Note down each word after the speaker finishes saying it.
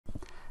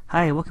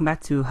Hi, welcome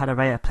back to how to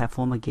write a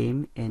platformer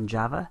game in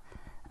Java.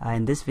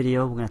 In this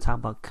video, we're going to talk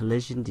about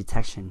collision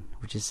detection,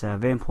 which is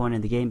very important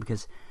in the game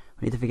because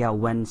we need to figure out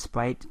when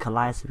sprite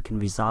collides so we can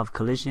resolve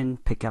collision,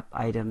 pick up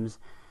items,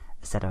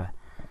 etc.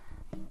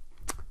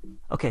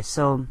 Okay,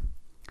 so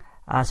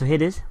here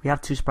it is. We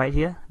have two sprites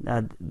here.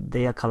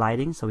 They are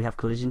colliding, so we have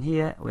collision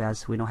here,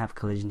 whereas we don't have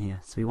collision here.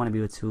 So we want to be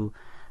able to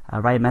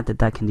write a method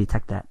that can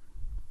detect that.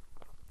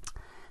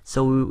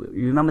 So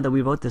you remember that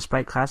we wrote the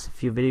sprite class a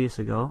few videos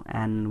ago,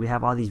 and we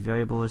have all these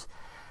variables: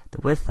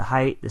 the width, the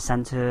height, the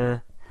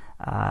center,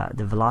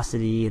 the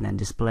velocity, and then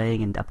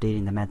displaying and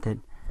updating the method.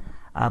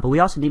 But we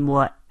also need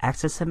more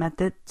accessor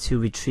method to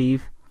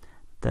retrieve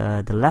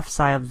the left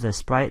side of the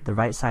sprite, the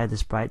right side of the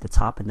sprite, the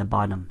top and the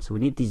bottom. So we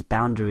need these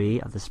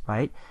boundary of the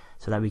sprite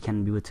so that we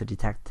can be able to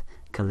detect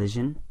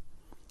collision.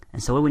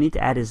 And so what we need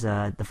to add is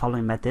the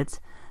following methods.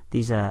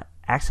 These are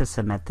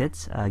accessor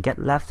methods: get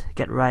left,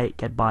 get right,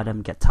 get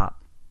bottom, get top.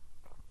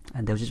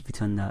 And they'll just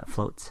return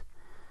floats.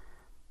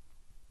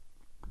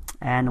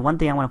 And one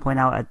thing I want to point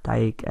out,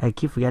 I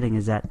keep forgetting,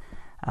 is that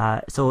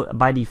so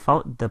by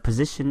default the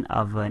position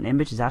of an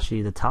image is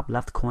actually the top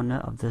left corner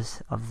of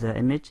the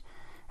image,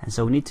 and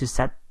so we need to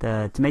set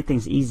to make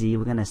things easy,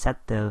 we're going to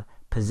set the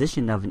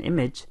position of an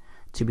image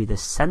to be the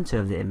center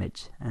of the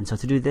image. And so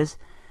to do this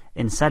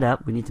in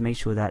setup, we need to make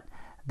sure that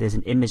there's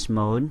an image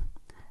mode,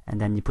 and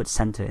then you put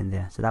center in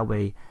there. So that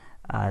way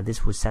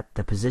this will set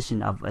the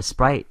position of a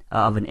sprite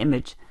of an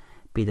image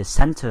be the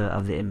center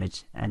of the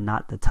image and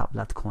not the top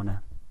left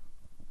corner.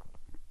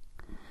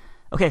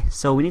 Okay,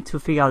 so we need to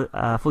figure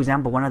out, for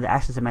example, one of the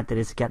accessor method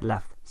is get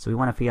left. So we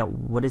want to figure out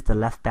what is the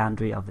left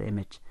boundary of the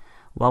image.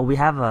 Well, we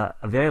have a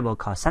variable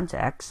called center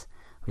x.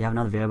 We have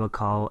another variable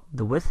called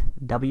the width,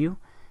 w.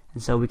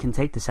 And so we can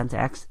take the center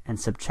x and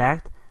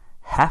subtract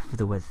half of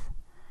the width.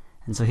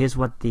 And so here's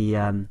what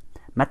the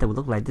method would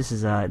look like. This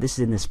is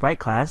in the sprite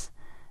class.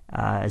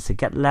 It's a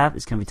get left.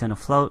 It's going to return a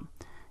float.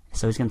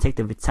 So it's going to take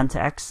the center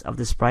x of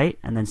the sprite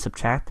and then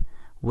subtract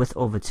width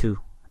over 2.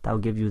 That will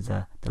give you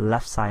the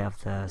left side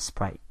of the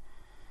sprite.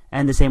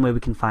 And the same way we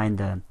can find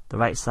the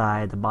right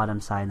side, the bottom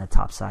side, and the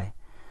top side.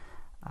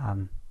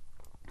 And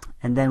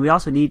then we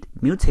also need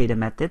mutator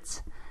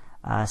methods: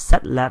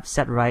 set left,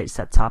 set right,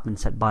 set top, and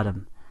set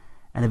bottom.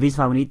 And the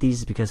reason why we need these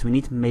is because we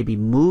need to maybe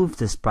move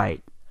the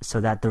sprite so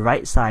that the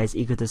right side is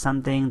equal to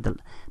something.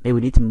 Maybe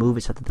we need to move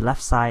it so that the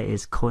left side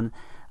is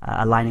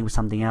aligning with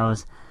something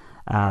else.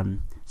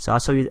 So I'll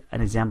show you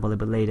an example a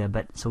little bit later.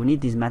 But so we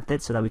need these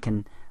methods so that we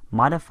can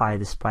modify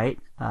the sprite,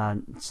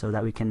 so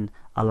that we can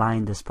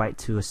align the sprite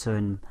to a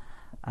certain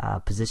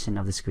position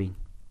of the screen.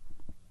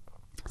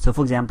 So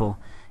for example,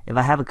 if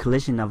I have a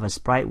collision of a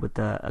sprite with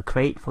a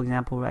crate, for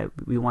example, right,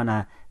 we want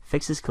to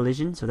fix this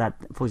collision so that,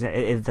 for example,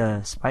 if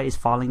the sprite is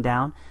falling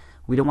down,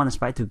 we don't want the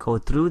sprite to go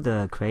through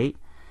the crate,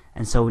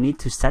 and so we need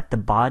to set the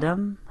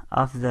bottom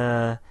of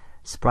the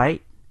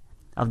sprite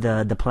of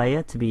the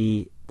player to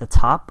be the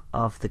top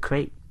of the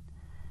crate.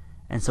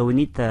 And so we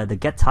need the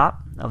get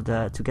top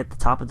to get the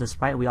top of the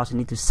sprite. We also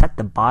need to set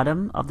the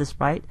bottom of the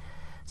sprite.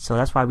 So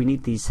that's why we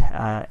need these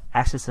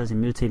accessors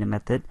and mutator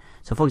method.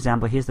 So for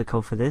example, here's the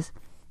code for this.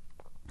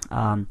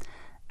 I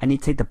need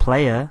to take the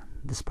player,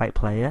 the sprite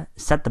player,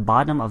 set the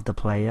bottom of the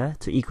player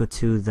to equal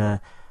to the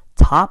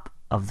top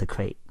of the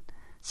crate.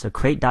 So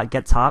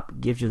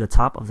crate.getTop gives you the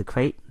top of the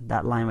crate,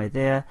 that line right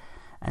there,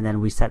 and then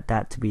we set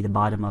that to be the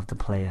bottom of the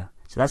player.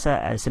 So that's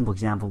a simple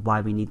example of why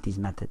we need these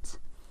methods.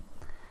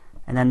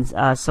 And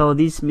then so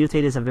these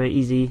mutators are very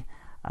easy.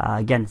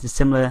 Again, it's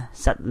similar.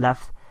 Set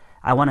left.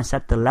 I want to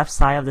set the left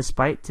side of the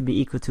sprite to be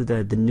equal to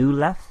the new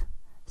left.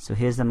 So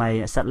here's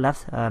my set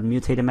left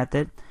mutator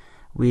method.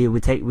 We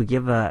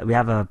have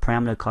a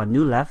parameter called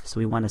new left. So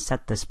we want to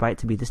set the sprite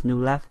to be this new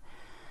left.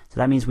 So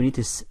that means we need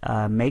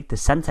to make the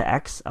center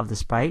x of the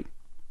sprite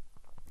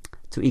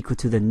to equal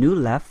to the new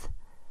left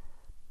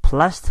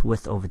plus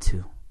width over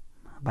 2.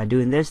 By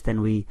doing this,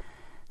 then we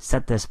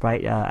set the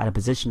sprite at a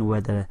position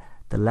where the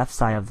left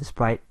side of the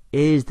sprite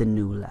is the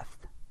new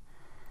left.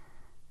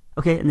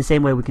 Okay, in the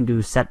same way we can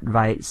do set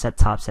right, set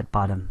top, set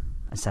bottom,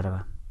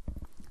 etc.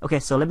 Okay,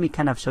 so let me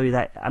kind of show you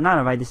that. I'm not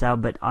gonna write this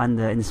out, but in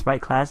the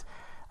sprite class,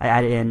 I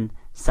added in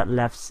set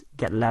left,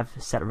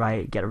 set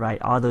right, get right,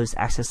 all those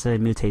accessor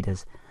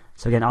mutators.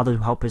 So again, all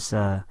those help us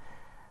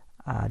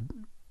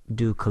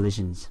do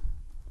collisions.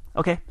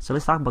 Okay, so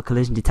let's talk about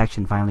collision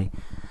detection finally.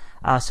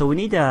 So we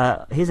need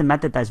here's a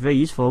method that's very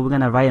useful. We're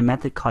gonna write a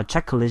method called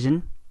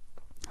checkCollision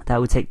that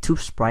will take two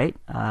sprite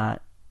S1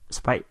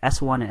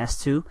 and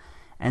S2,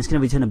 and it's going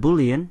to return a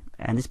boolean,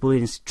 and this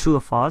boolean is true or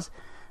false.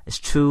 It's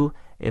true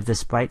if the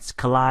sprites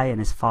collide,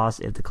 and it's false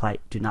if the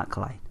do not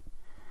collide.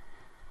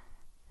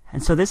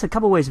 And so there's a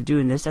couple ways of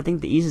doing this. I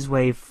think the easiest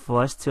way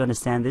for us to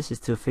understand this is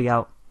to figure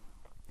out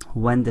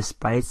when the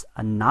sprites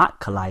are not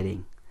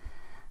colliding.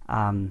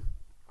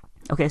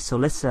 Okay, so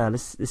let's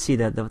see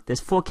that there's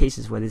 4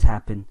 cases where this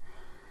happened.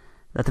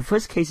 The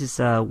first case is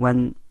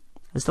when,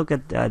 let's look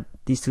at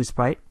these two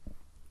sprites.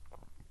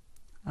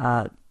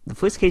 The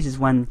first case is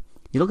when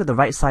you look at the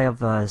right side of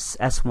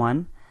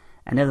S1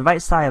 And if the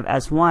right side of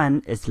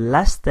S1 is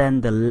less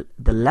than the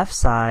left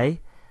side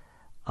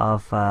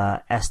of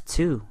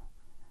S2,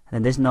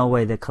 then there's no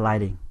way they're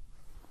colliding.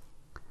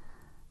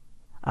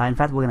 In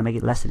fact, we're going to make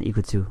it less than or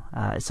equal to.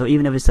 So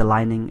even if it's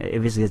aligning,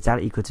 if it's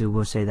exactly equal to,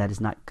 we'll say that it's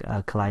not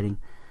colliding.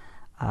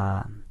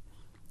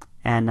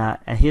 And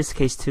here's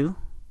case 2.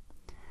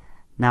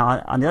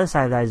 Now on the other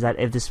side of that is that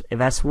if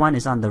S1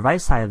 is on the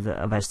right side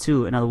of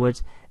S2, in other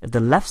words, if the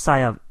left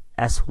side of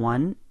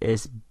S1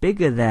 is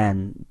bigger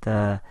than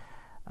the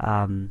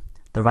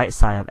right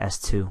side of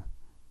S2,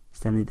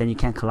 then you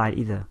can't collide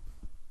either.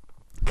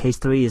 Case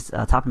 3 is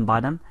top and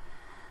bottom.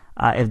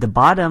 If the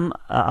bottom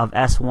of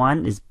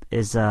S1 is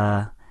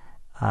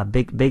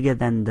bigger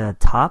than the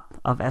top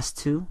of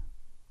S2,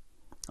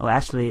 or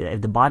actually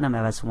if the bottom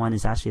of S1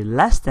 is actually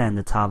less than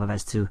the top of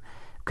S2,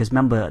 because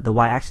remember the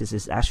y-axis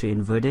is actually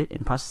inverted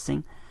in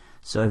processing,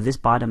 so if this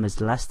bottom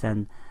is less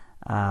than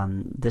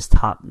this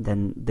top,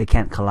 then they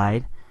can't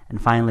collide.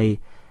 And finally,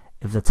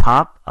 if the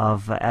top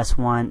of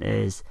S1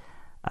 is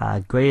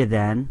greater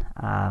than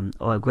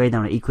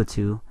or equal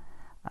to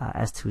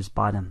S2's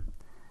bottom,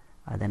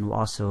 then we'll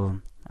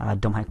also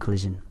don't have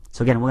collision.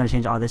 So again, we're going to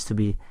change all this to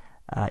be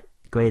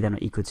greater than or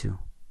equal to.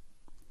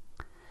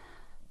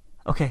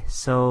 Okay,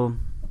 so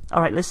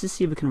alright, let's just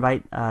see if we can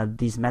write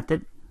these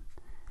methods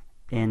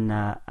in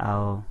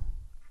our.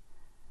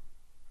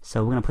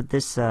 So we're going to put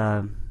this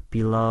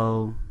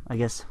below. I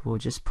guess we'll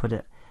just put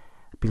it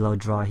below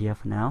draw here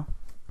for now.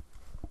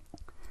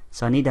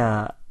 So I need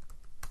well,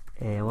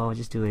 we'll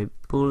just do a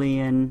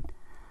Boolean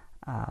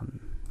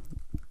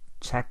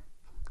check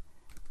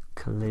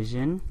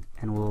collision,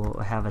 and we'll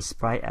have a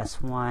sprite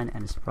S1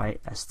 and a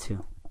sprite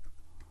S2.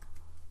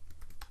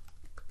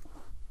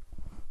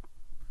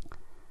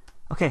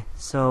 Okay,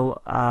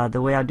 so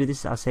the way I'll do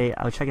this, I'll check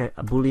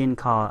a Boolean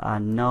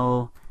called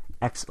no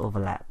X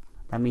overlap.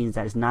 That means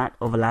that it's not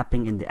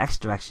overlapping in the X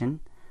direction,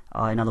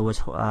 or in other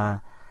words,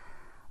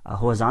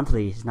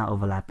 horizontally it's not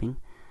overlapping.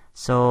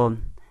 So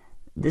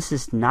this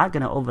is not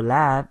going to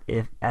overlap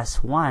if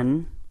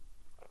S1,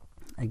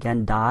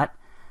 again dot,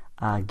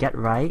 get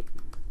right,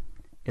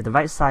 if the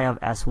right side of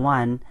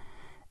S1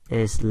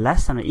 is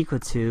less than or equal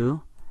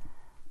to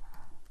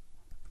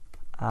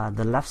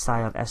the left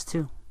side of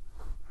S2.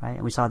 Right,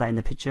 and we saw that in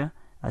the picture.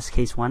 That's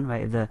case 1,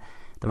 right? If the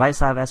right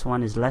side of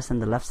S1 is less than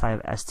the left side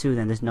of S2,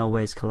 then there's no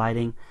way it's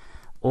colliding.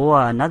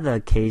 Or another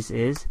case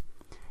is,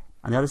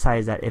 on the other side,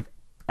 is that if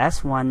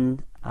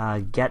S1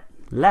 get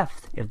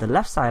left, if the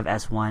left side of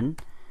S1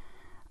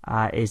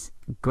 is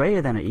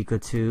greater than or equal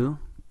to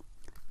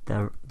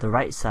the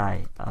right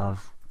side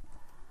of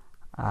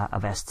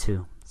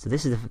S2. So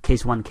this is the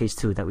case 1, case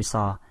 2 that we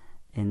saw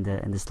in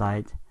the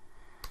slide.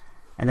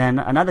 And then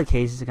another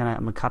case is I'm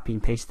gonna copy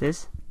and paste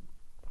this.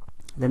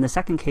 Then the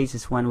second case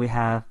is when we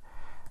have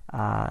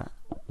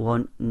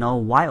no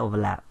y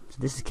overlap. So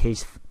this is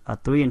case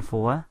 3 and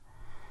 4.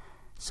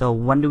 So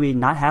when do we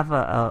not have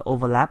a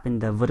overlap in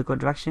the vertical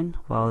direction?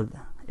 Well,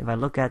 if I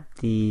look at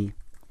the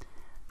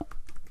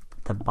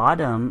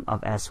bottom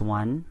of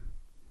S1,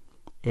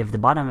 if the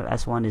bottom of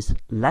S1 is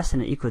less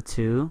than or equal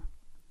to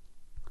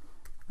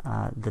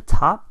the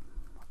top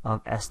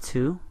of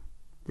S2,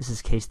 this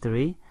is case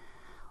 3,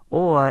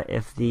 or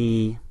if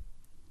the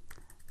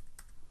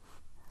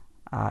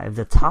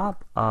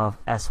top of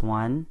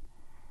S1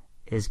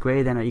 is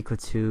greater than or equal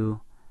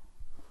to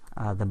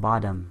the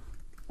bottom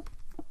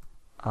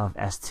of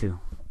S2,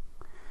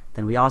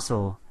 then we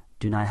also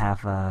do not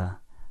have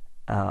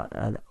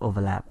an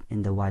overlap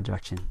in the y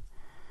direction.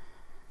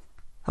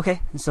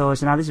 Okay, so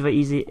now this is very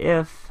easy.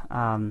 If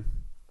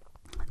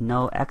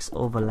no X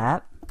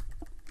overlap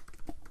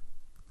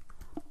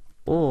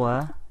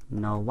or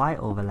no Y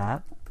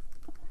overlap,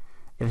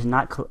 if it's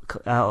not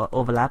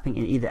overlapping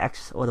in either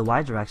X or the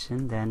Y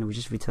direction, then we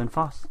just return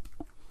false.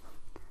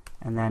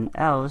 And then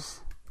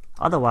else,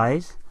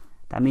 otherwise,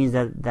 that means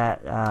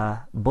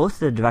that both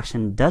the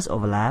direction does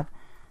overlap,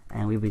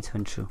 and we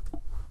return true.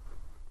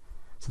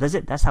 So that's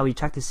it. That's how we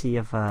check to see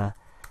if the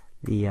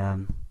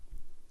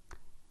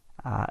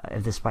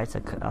sprites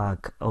are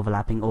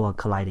overlapping or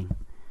colliding.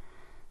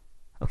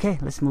 Okay,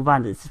 let's move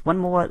on. There's one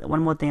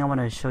more thing I want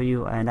to show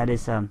you, and that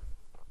is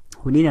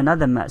we need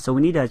another method. So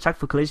we need a check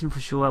for collision for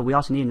sure. We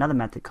also need another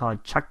method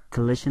called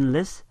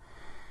checkCollisionList.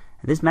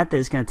 This method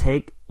is going to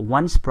take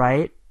one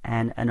sprite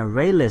and an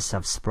array list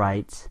of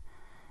sprites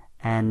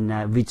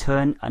and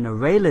return an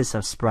array list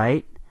of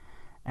sprite.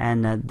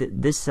 And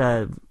this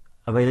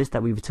array list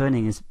that we're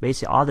returning is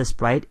basically all the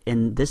sprite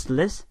in this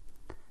list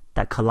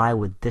that collide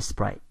with this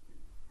sprite.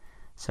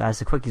 So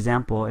as a quick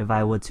example, if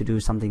I were to do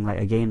something like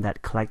a game that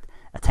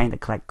a tank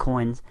that collect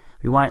coins,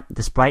 we want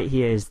the sprite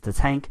here is the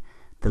tank,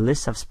 the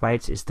list of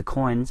sprites is the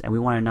coins, and we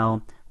want to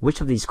know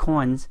which of these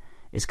coins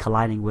is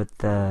colliding with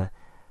the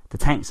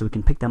tank so we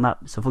can pick them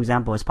up. So for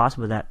example, it's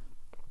possible that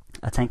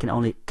a tank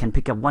can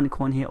pick up one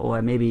coin here,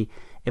 or maybe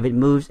if it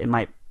moves, it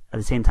might at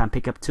the same time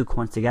pick up two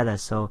coins together.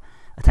 So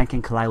a tank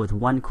can collide with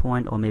one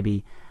coin or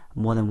maybe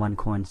more than one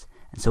coins.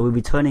 And so we're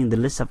returning the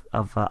list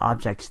of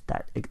objects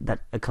that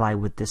collide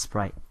with this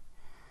sprite.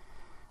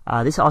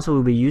 This also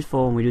will be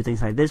useful when we do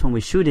things like this. When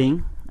we're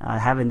shooting,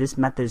 having this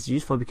method is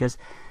useful because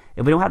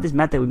if we don't have this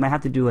method, we might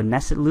have to do a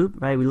nested loop,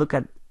 right? We look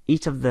at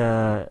each of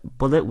the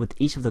bullet with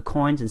each of the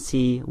coins and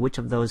see which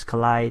of those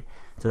collide.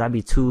 So that'd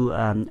be two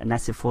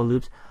nested for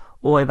loops.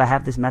 Or if I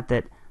have this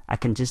method, I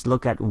can just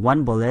look at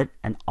one bullet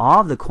and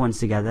all of the coins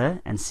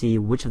together and see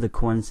which of the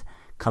coins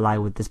collide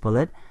with this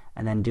bullet,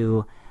 and then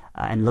do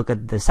and look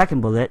at the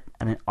second bullet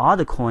and then all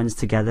the coins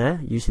together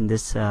using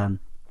this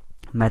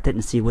method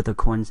and see which of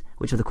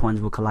the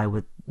coins will collide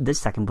with this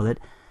second bullet,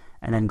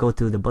 and then go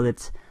through the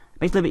bullets.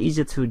 Makes it a little bit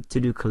easier to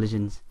do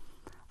collisions.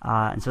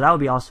 And so that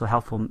would be also a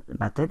helpful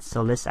method.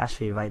 So let's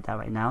actually write that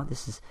right now.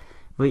 This is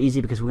very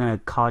easy because we're going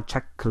to call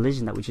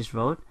checkCollision that we just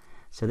wrote.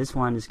 So this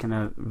one is going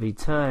to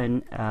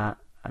return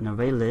an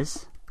array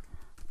list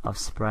of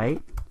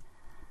Sprite.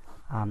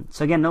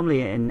 So again,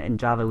 normally in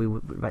Java we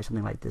would write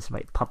something like this,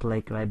 right?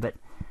 Public, right? But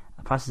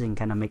processing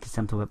kind of makes it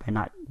simple by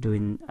not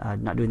doing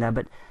that.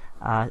 But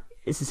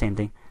it's the same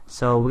thing.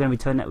 So we're going to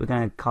return that. We're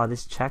going to call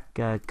this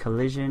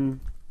checkCollisionList,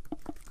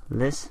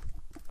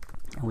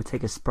 and we'll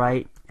take a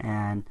sprite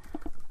and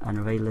an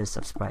array list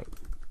of Sprite,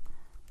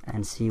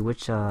 and see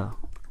which of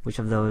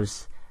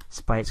those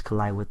sprites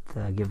collide with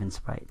the given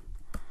sprite.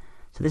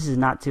 So this is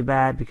not too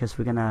bad because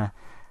we're gonna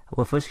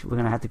first we're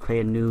gonna have to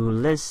create a new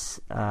list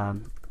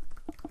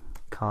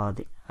called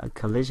the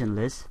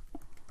CollisionList,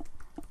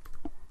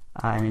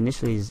 and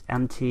initially is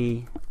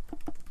empty,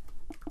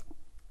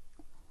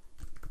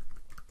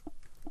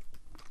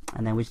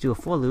 and then we do a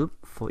for loop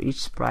for each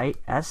sprite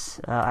s.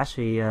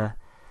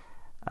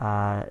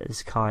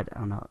 It's called, I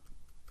don't know,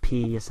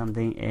 p or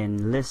something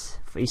in list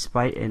for each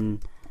sprite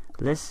in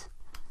list.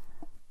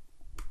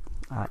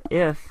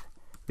 If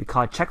we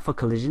call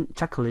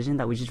checkCollision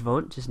that we just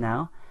wrote just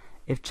now,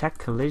 if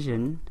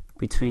checkCollision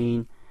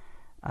between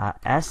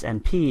s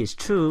and p is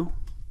true,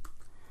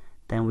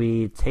 then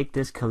we take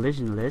this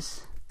collision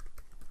list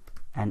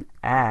and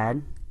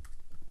add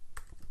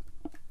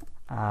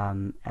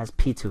as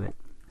p to it.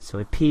 So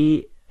if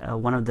p,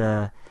 one of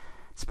the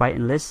sprite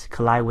in list,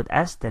 collide with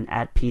s, then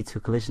add p to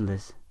collision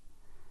list.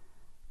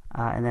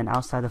 And then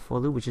outside the for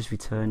loop, we just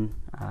return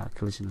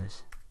collision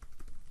list.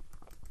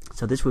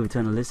 So this will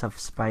return a list of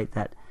sprite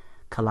that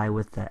collide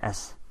with the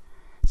s.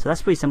 So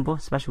that's pretty simple,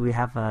 especially we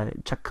have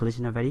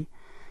checkCollision already.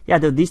 Yeah,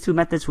 these two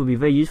methods will be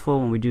very useful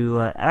when we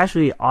do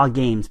actually all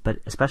games, but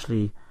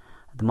especially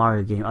the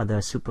Mario game or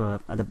the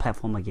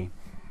platformer game.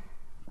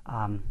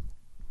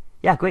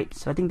 Yeah, great.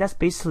 So I think that's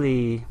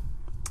basically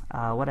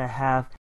what I have.